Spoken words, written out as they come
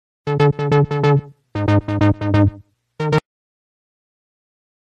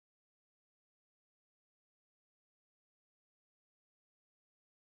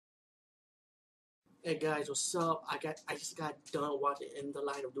Hey guys, what's up? I just got done watching In the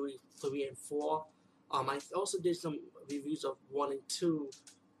Line of Duty 3 and 4. I also did some reviews of 1 and 2,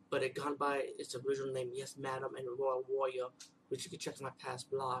 but it gone by its original name, Yes Madam and Royal Warrior, which you can check in my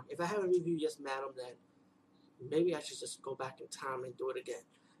past blog. If I haven't reviewed Yes Madam, then maybe I should just go back in time and do it again.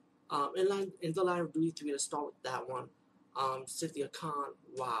 In the Line of Duty 3, let's start with that one. Cynthia Khan,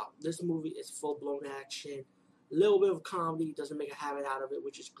 wow, this movie is full blown action, a little bit of comedy, doesn't make a habit out of it,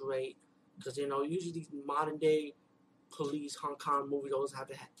 which is great because usually these modern day police Hong Kong movies always have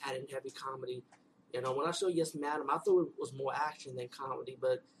to add in heavy comedy. When I saw Yes Madam, I thought it was more action than comedy,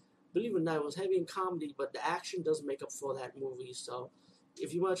 but believe it or not, it was heavy in comedy, but the action does make up for that movie. So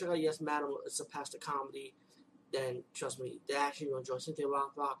if you want to check out Yes Madam, it surpassed the comedy, then trust me, the action you'll enjoy. Cynthia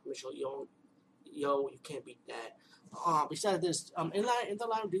Rothrock, Michelle Yeoh, you can't beat that. Besides this, in the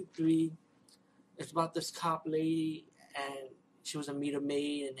line of Duty 3, it's about this cop lady, and she was a meter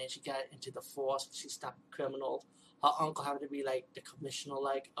maid, and then she got into the force. She stopped criminals. Her uncle happened to be like the commissioner,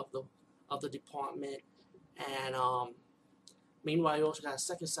 like of the department, and meanwhile, you also got a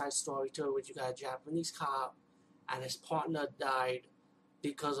second side story too, which you got a Japanese cop, and his partner died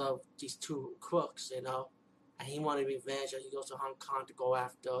because of these two crooks, and he wanted revenge, and he goes to Hong Kong to go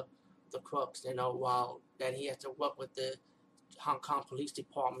after the crooks, while then he has to work with the Hong Kong Police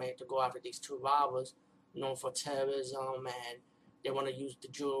Department to go after these two robbers known for terrorism, and they want to use the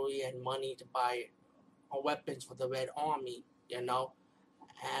jewelry and money to buy weapons for the Red Army, and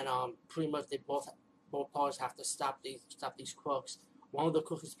pretty much they both parties have to stop these crooks. One of the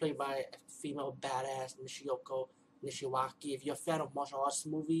crooks is played by a female badass, Nishiyoko Nishiwaki. If you're a fan of martial arts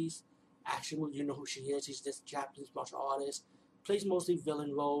movies, action movies, you know who she is. She's this Japanese martial artist. Plays mostly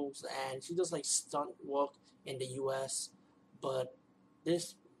villain roles, and she does like stunt work in the U.S. But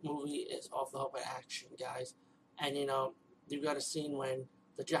this movie is off the hook with action, guys. And you got a scene when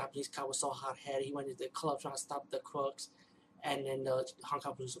the Japanese cop was so hot headed, he went into the club trying to stop the crooks, and then the Hong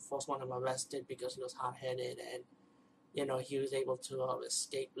Kong police force wanted him arrested because he was hot headed, and he was able to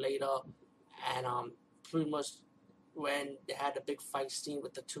escape later. And pretty much when they had the big fight scene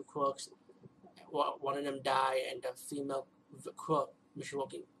with the two crooks, one of them died, and the female crook, Michiko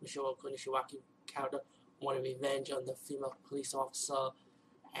Nishiwaki character, wanted revenge on the female police officer,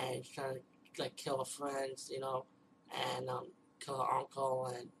 and trying to like kill her friends, and kill her uncle,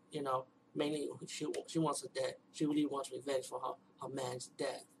 and mainly she wants her dead. She really wants revenge for her man's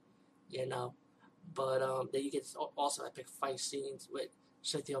death, you know. But then you get also epic fight scenes with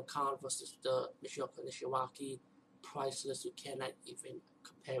Cynthia Khan versus the Michiko Nishiwaki, priceless. You cannot even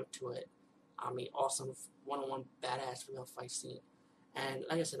compare it to it. I mean, awesome one-on-one badass female fight scene. And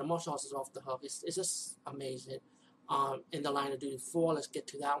like I said, the martial arts is off the hook. It's just amazing. In the Line of Duty 4, let's get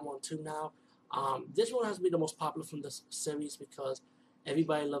to that one too now. This one has been the most popular from the series because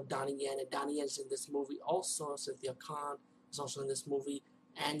everybody loved Donnie Yen, and Donnie Yen's in this movie. Also, Cynthia Khan is also in this movie,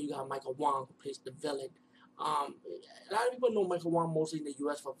 and you got Michael Wong who plays the villain. A lot of people know Michael Wong mostly in the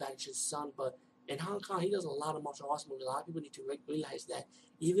U.S. for Vanished Son, but in Hong Kong he does a lot of martial arts movies. A lot of people need to realize that.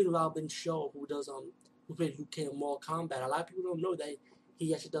 Even Robin Shaw, who played Liu Kang in Mortal Kombat, a lot of people don't know that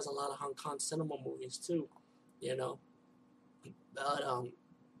he actually does a lot of Hong Kong cinema movies too. You know, but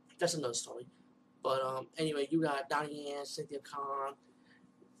that's another story. But anyway, you got Donnie Yen, Cynthia Khan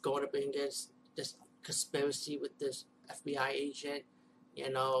going up against this conspiracy with this FBI agent. He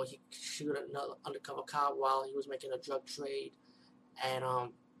shoot another undercover cop while he was making a drug trade, and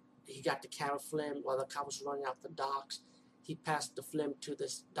he got the camera film while the cop was running out the docks. He passed the film to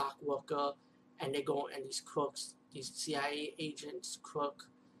this dock worker, and they go and these crooks, these CIA agents,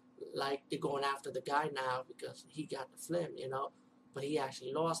 like they're going after the guy now because he got the film. But he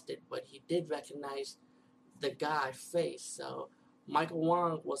actually lost it. But he did recognize the guy's face. So Michael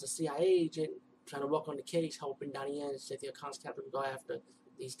Wong was a CIA agent trying to work on the case, hoping Donnie Yen and Cynthia Khan's character would go after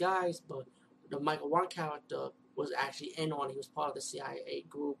these guys. But the Michael Wong character was actually in on it. He was part of the CIA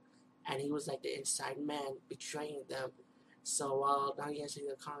group, and he was like the inside man betraying them. So while Donnie Yen and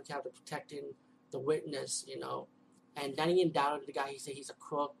Cynthia Khan's character protecting the witness, and Donnie Yen doubted the guy. He said he's a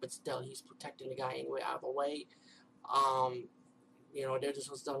crook, but still he's protecting the guy anyway out of the way. Um, this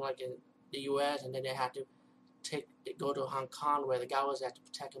was done like in the U.S., and then they had to go to Hong Kong where the guy was at to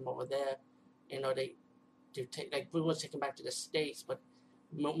protect him over there. They take like pretty much take him back to the States, but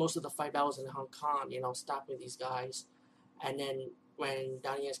most of the fight battles in Hong Kong, stopping these guys. And then when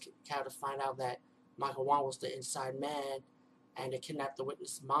Donnie's character find out that Michael Wong was the inside man, and they kidnapped the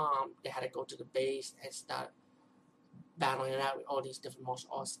witness mom, they had to go to the base and start battling it out with all these different martial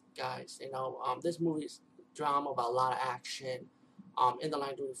arts guys. This movie is drama about a lot of action. In the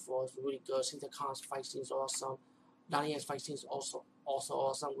Line of Duty 4 is really good. Cynthia Khan's fight scenes are awesome. Donnie Yen's fight scenes also also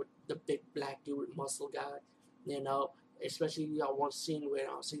awesome with the big black dude muscle guy. You know, especially one scene where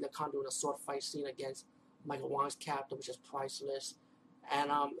Siddha Khan doing a sword fight scene against Michael Wong's captain, which is priceless. And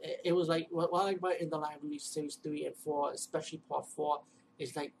it was like what I like about In the Line of Duty series 3 and 4, especially part 4,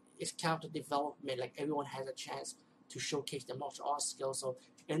 is like it's character development. Like everyone has a chance to showcase their martial arts skills. So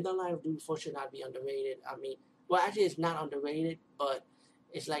In the Line of Duty 4 should not be underrated. I mean, well, actually, it's not underrated, but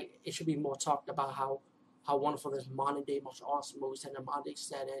it's like it should be more talked about how wonderful this modern day martial arts movies and the modern day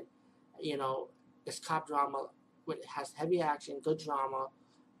setting. You know, this cop drama with has heavy action, good drama,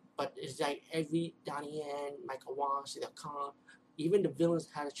 but it's like every Donnie Yen, Michael Wong, Siddha Khan, even the villains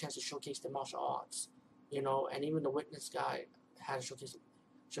had a chance to showcase their martial arts. You know, and even the witness guy had to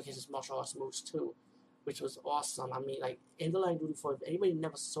showcase his martial arts moves too, which was awesome. I mean, like In the Line of Duty 4, if anybody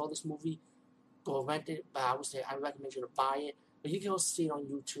never saw this movie, go rent it. But I would say I recommend you to buy it. But you can also see it on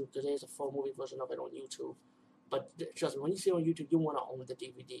YouTube because there's a full movie version of it on YouTube. But trust me, when you see it on YouTube, you want to own the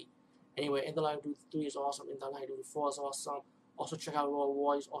DVD. Anyway, In the Line of Duty 3 is awesome. In the Line of Duty 4 is awesome. Also check out Royal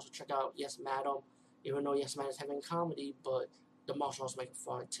Warriors. Also check out Yes Madam. Even though Yes Madam is having comedy, but the martial arts make it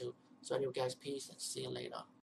fun too. So anyway, guys, peace and see you later.